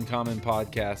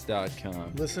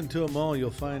theuncommonpodcast.com. Listen to them all.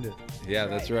 You'll find it. Yeah,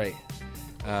 that's right.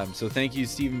 So thank you,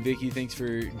 Steve and Vicki. Thanks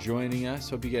for joining us.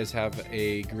 Hope you guys have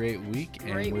a great week.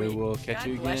 And we will catch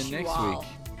you again next week.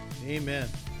 Amen.